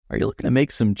Are you looking to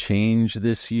make some change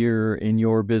this year in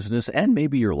your business and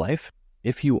maybe your life?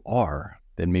 If you are,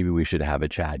 then maybe we should have a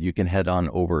chat. You can head on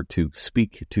over to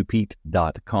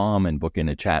speaktopete.com and book in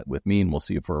a chat with me, and we'll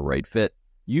see if we're a right fit.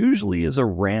 Usually is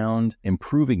around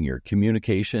improving your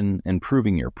communication,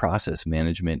 improving your process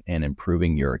management, and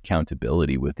improving your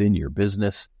accountability within your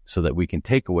business so that we can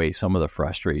take away some of the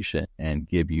frustration and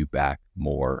give you back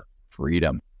more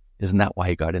freedom. Isn't that why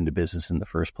you got into business in the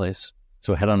first place?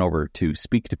 So head on over to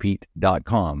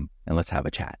speaktopete.com and let's have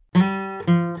a chat.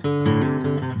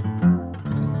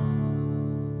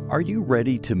 Are you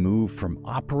ready to move from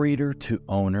operator to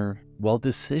owner? Well,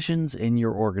 decisions in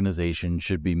your organization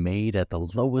should be made at the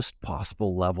lowest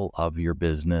possible level of your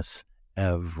business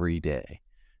every day.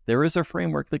 There is a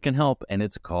framework that can help, and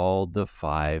it's called the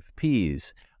 5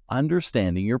 Ps.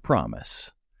 Understanding your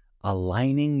promise,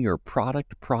 aligning your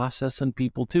product, process, and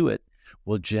people to it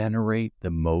will generate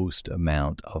the most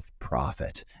amount of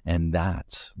profit. And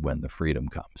that's when the freedom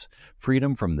comes.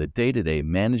 Freedom from the day-to-day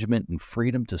management and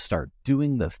freedom to start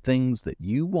doing the things that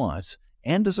you want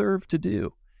and deserve to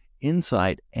do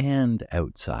inside and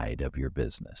outside of your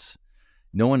business.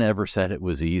 No one ever said it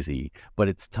was easy, but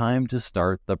it's time to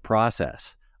start the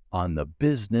process on the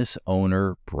Business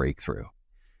Owner Breakthrough.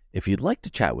 If you'd like to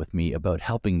chat with me about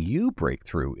helping you break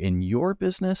through in your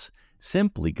business,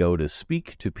 simply go to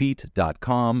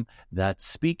speaktopete.com.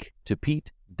 That's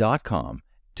speaktopete.com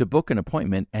to book an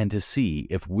appointment and to see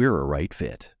if we're a right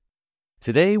fit.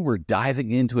 Today, we're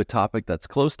diving into a topic that's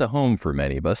close to home for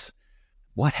many of us.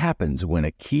 What happens when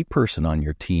a key person on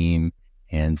your team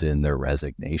hands in their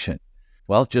resignation?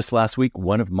 Well, just last week,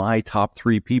 one of my top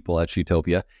 3 people at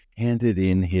Shootopia handed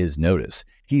in his notice.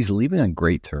 He's leaving on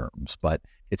great terms, but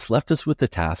it's left us with the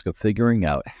task of figuring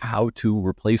out how to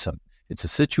replace him. It's a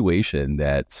situation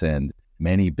that sent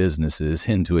many businesses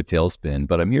into a tailspin,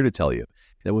 but I'm here to tell you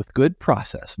that with good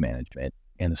process management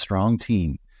and a strong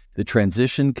team, the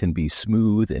transition can be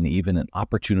smooth and even an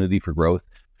opportunity for growth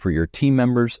for your team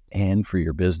members and for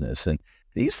your business. And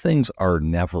these things are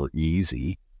never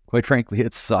easy. Quite frankly,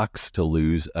 it sucks to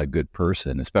lose a good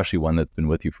person, especially one that's been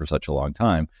with you for such a long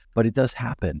time, but it does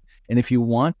happen. And if you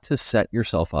want to set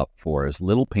yourself up for as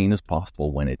little pain as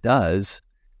possible when it does,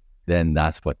 then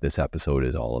that's what this episode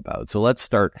is all about. So let's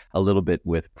start a little bit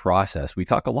with process. We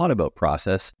talk a lot about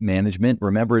process management.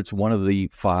 Remember, it's one of the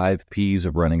 5 Ps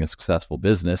of running a successful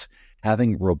business.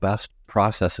 Having robust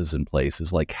processes in place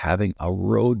is like having a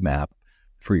roadmap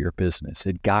for your business.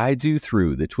 It guides you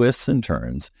through the twists and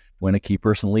turns when a key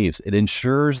person leaves. It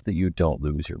ensures that you don't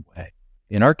lose your way.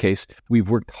 In our case, we've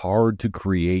worked hard to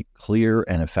create clear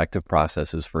and effective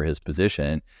processes for his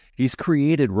position. He's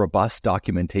created robust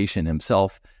documentation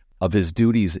himself of his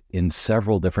duties in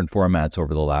several different formats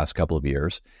over the last couple of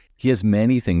years. He has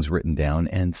many things written down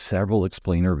and several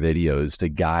explainer videos to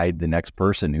guide the next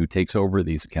person who takes over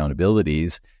these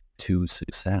accountabilities to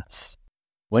success.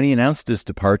 When he announced his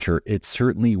departure, it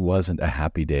certainly wasn't a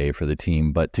happy day for the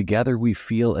team, but together we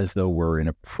feel as though we're in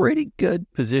a pretty good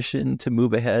position to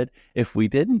move ahead. If we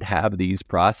didn't have these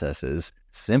processes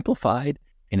simplified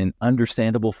in an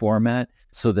understandable format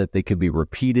so that they could be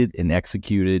repeated and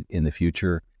executed in the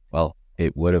future, well,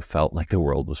 it would have felt like the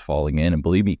world was falling in. And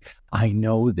believe me, I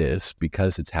know this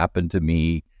because it's happened to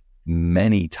me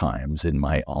many times in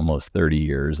my almost 30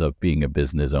 years of being a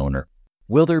business owner.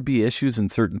 Will there be issues in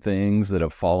certain things that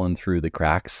have fallen through the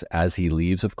cracks as he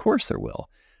leaves? Of course there will.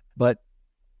 But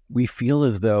we feel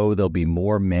as though they'll be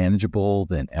more manageable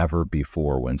than ever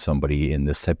before when somebody in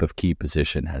this type of key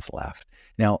position has left.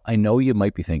 Now, I know you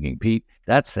might be thinking, Pete,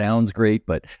 that sounds great,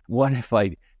 but what if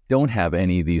I don't have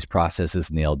any of these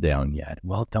processes nailed down yet?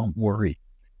 Well, don't worry.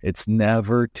 It's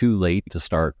never too late to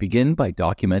start. Begin by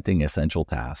documenting essential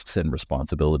tasks and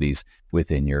responsibilities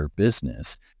within your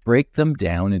business. Break them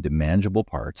down into manageable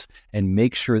parts and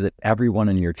make sure that everyone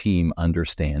on your team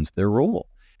understands their role.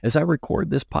 As I record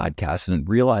this podcast and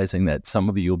realizing that some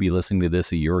of you will be listening to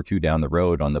this a year or two down the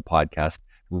road on the podcast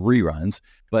reruns,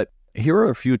 but here are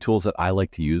a few tools that I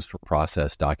like to use for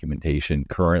process documentation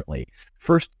currently.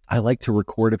 First, I like to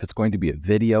record, if it's going to be a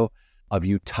video, of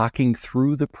you talking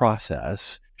through the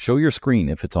process. Show your screen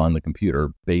if it's on the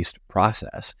computer-based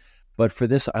process. But for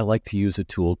this, I like to use a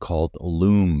tool called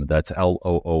Loom. That's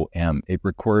Loom. It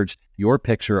records your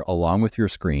picture along with your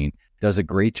screen, does a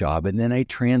great job, and then I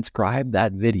transcribe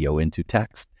that video into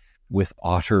text with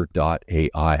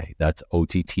otter.ai. That's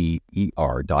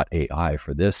OTTER.ai.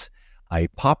 For this, I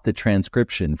pop the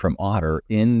transcription from Otter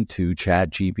into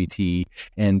ChatGPT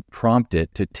and prompt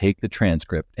it to take the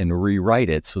transcript and rewrite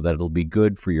it so that it'll be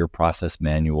good for your process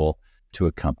manual to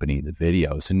accompany the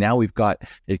video. So now we've got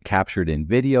it captured in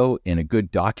video in a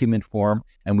good document form,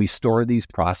 and we store these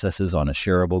processes on a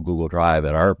shareable Google Drive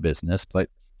at our business, but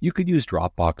you could use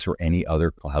Dropbox or any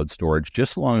other cloud storage,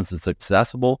 just as long as it's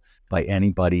accessible by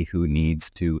anybody who needs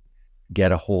to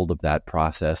get a hold of that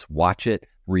process, watch it,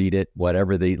 read it,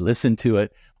 whatever they listen to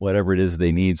it, whatever it is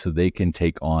they need, so they can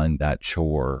take on that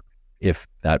chore if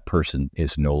that person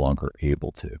is no longer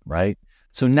able to, right?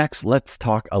 So next, let's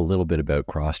talk a little bit about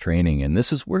cross-training, and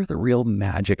this is where the real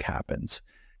magic happens.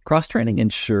 Cross-training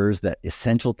ensures that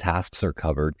essential tasks are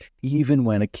covered even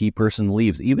when a key person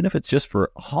leaves, even if it's just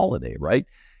for a holiday, right?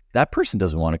 That person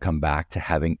doesn't want to come back to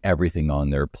having everything on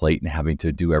their plate and having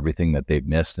to do everything that they've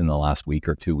missed in the last week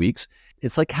or 2 weeks.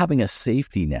 It's like having a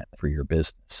safety net for your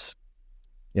business.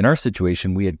 In our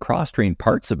situation, we had cross-trained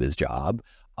parts of his job.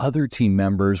 Other team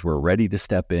members were ready to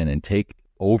step in and take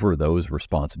over those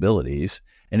responsibilities,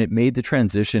 and it made the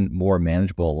transition more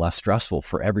manageable, less stressful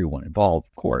for everyone involved,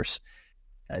 of course.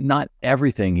 Not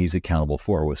everything he's accountable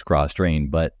for was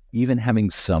cross-trained, but even having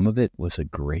some of it was a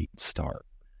great start.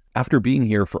 After being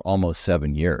here for almost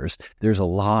 7 years, there's a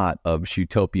lot of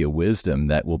Shootopia wisdom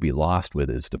that will be lost with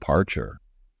his departure.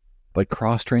 But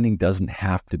cross-training doesn't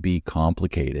have to be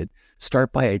complicated.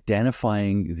 Start by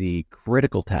identifying the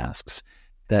critical tasks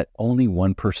that only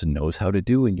one person knows how to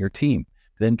do in your team.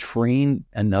 Then train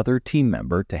another team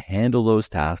member to handle those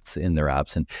tasks in their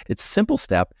absence. It's a simple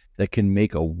step that can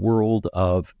make a world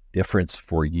of difference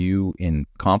for you in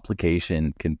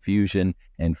complication, confusion,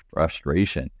 and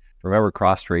frustration. Remember,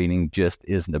 cross-training just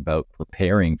isn't about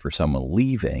preparing for someone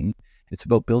leaving. It's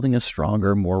about building a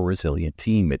stronger, more resilient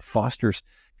team. It fosters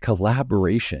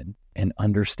collaboration and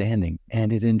understanding,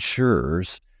 and it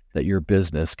ensures that your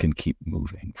business can keep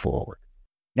moving forward.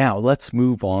 Now, let's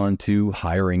move on to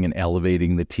hiring and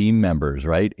elevating the team members,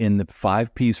 right? In the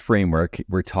 5 Ps framework,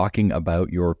 we're talking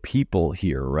about your people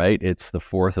here, right? It's the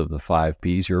fourth of the 5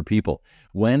 Ps, your people.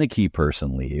 When a key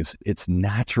person leaves, it's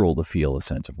natural to feel a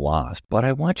sense of loss, but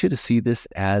I want you to see this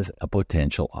as a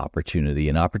potential opportunity,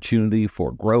 an opportunity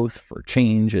for growth, for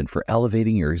change, and for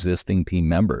elevating your existing team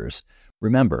members.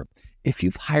 Remember, if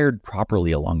you've hired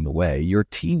properly along the way, your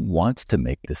team wants to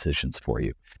make decisions for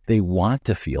you. They want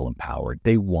to feel empowered.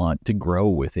 They want to grow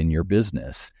within your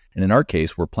business. And in our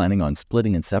case, we're planning on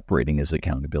splitting and separating his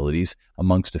accountabilities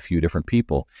amongst a few different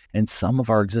people. And some of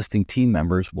our existing team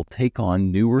members will take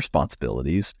on new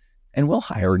responsibilities, and we'll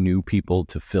hire new people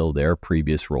to fill their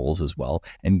previous roles as well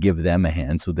and give them a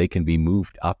hand so they can be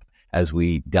moved up as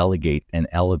we delegate and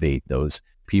elevate those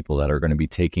people that are going to be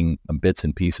taking bits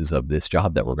and pieces of this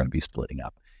job that we're going to be splitting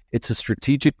up. It's a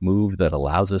strategic move that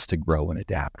allows us to grow and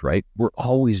adapt, right? We're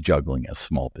always juggling as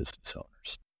small business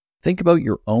owners. Think about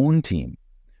your own team.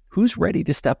 Who's ready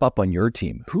to step up on your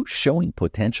team? Who's showing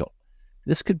potential?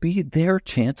 This could be their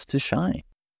chance to shine.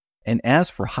 And as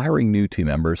for hiring new team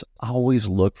members, always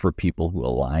look for people who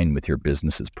align with your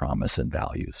business's promise and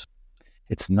values.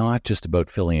 It's not just about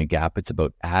filling a gap. It's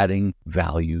about adding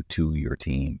value to your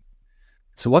team.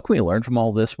 So what can we learn from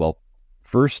all this? Well,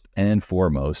 first and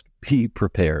foremost, be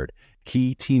prepared.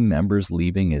 Key team members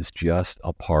leaving is just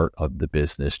a part of the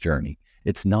business journey.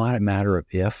 It's not a matter of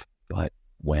if, but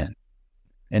when.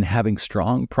 And having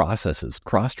strong processes,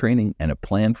 cross-training, and a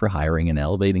plan for hiring and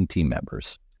elevating team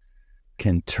members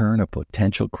can turn a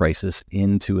potential crisis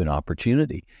into an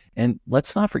opportunity. And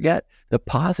let's not forget the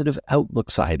positive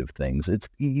outlook side of things. It's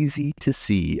easy to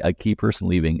see a key person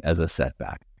leaving as a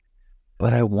setback.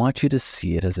 But I want you to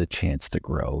see it as a chance to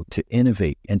grow, to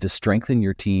innovate, and to strengthen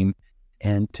your team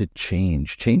and to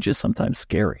change. Change is sometimes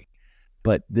scary,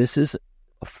 but this is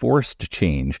a forced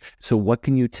change. So what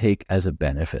can you take as a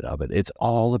benefit of it? It's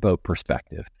all about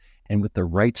perspective. And with the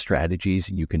right strategies,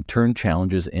 you can turn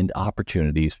challenges into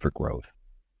opportunities for growth.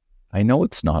 I know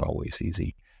it's not always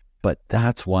easy, but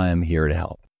that's why I'm here to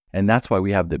help. And that's why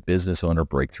we have the Business Owner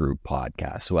Breakthrough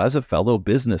podcast. So as a fellow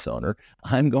business owner,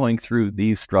 I'm going through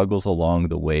these struggles along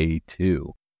the way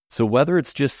too. So whether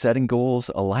it's just setting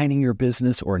goals, aligning your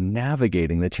business, or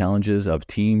navigating the challenges of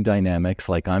team dynamics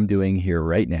like I'm doing here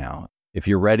right now, if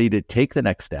you're ready to take the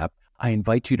next step, I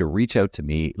invite you to reach out to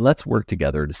me. Let's work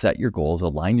together to set your goals,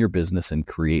 align your business, and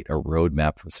create a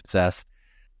roadmap for success.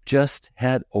 Just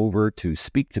head over to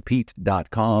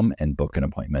speaktopete.com and book an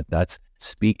appointment. That's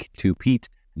speaktopete.com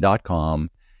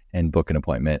and book an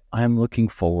appointment. I'm looking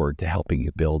forward to helping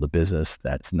you build a business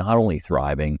that's not only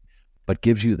thriving, but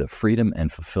gives you the freedom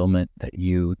and fulfillment that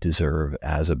you deserve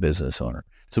as a business owner.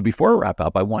 So before I wrap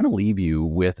up, I want to leave you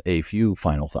with a few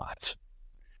final thoughts.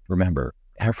 Remember,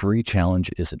 every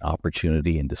challenge is an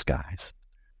opportunity in disguise.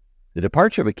 The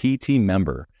departure of a key team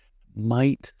member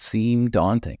might seem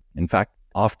daunting. In fact,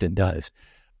 often does.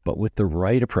 But with the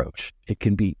right approach, it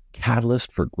can be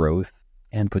catalyst for growth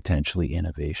and potentially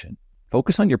innovation.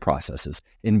 Focus on your processes,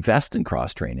 invest in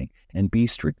cross-training, and be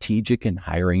strategic in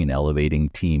hiring and elevating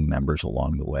team members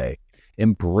along the way.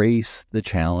 Embrace the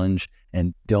challenge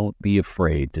and don't be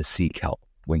afraid to seek help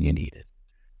when you need it.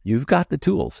 You've got the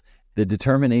tools, the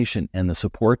determination, and the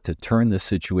support to turn this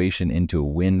situation into a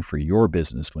win for your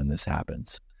business when this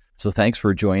happens. So thanks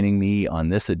for joining me on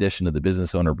this edition of the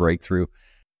Business Owner Breakthrough.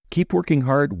 Keep working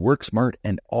hard, work smart,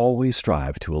 and always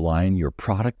strive to align your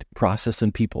product, process,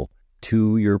 and people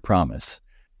to your promise.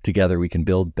 Together, we can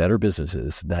build better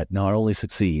businesses that not only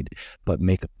succeed, but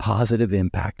make a positive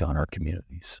impact on our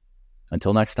communities.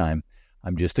 Until next time,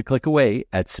 I'm just a click away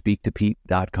at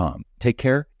speaktopete.com. Take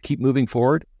care, keep moving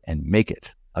forward, and make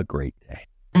it a great day.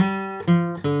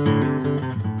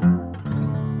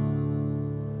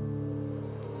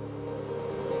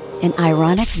 An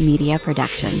Ironic Media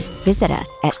production. Visit us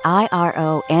at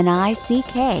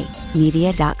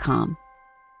ironickmedia.com.